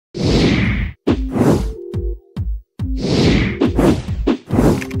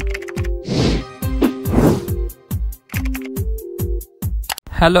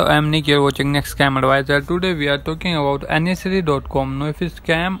Hello, I'm Nick. You're watching Next Scam Advisor. Today we are talking about Aneshri.com. Know if it's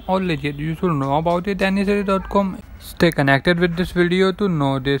scam or legit, you should know about it. Aneshri.com. Stay connected with this video to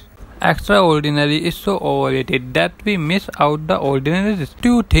know this. Extraordinary is so overrated that we miss out the ordinaries.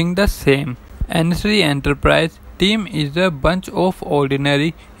 Do you think the same? Aneshri Enterprise team is a bunch of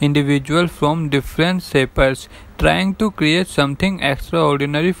ordinary individuals from different shapers trying to create something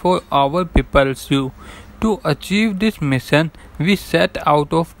extraordinary for our people's you. To achieve this mission, we set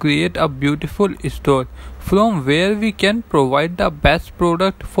out to create a beautiful store from where we can provide the best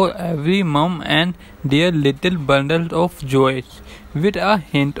product for every mom and their little bundles of joys. With a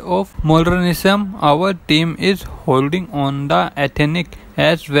hint of modernism, our team is holding on the ethnic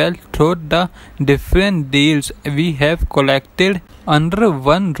as well through the different deals we have collected under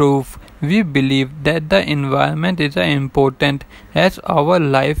one roof. We believe that the environment is important as our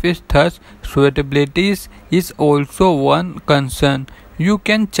life is, thus suitability is also one concern. You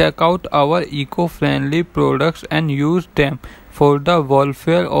can check out our eco-friendly products and use them for the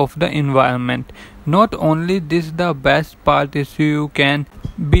welfare of the environment. Not only this, the best part is you can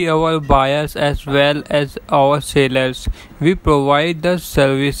be our buyers as well as our sellers. We provide the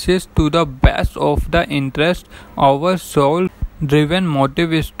services to the best of the interest. Our sole driven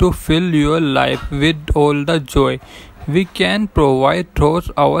motive is to fill your life with all the joy we can provide through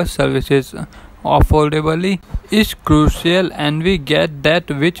our services. Affordability is crucial and we get that,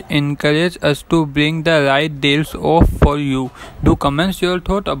 which encourages us to bring the right deals off for you. Do comment your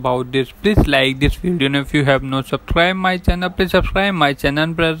thought about this. Please like this video, and if you have not subscribed my channel, please subscribe my channel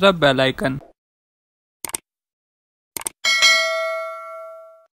and press the bell icon.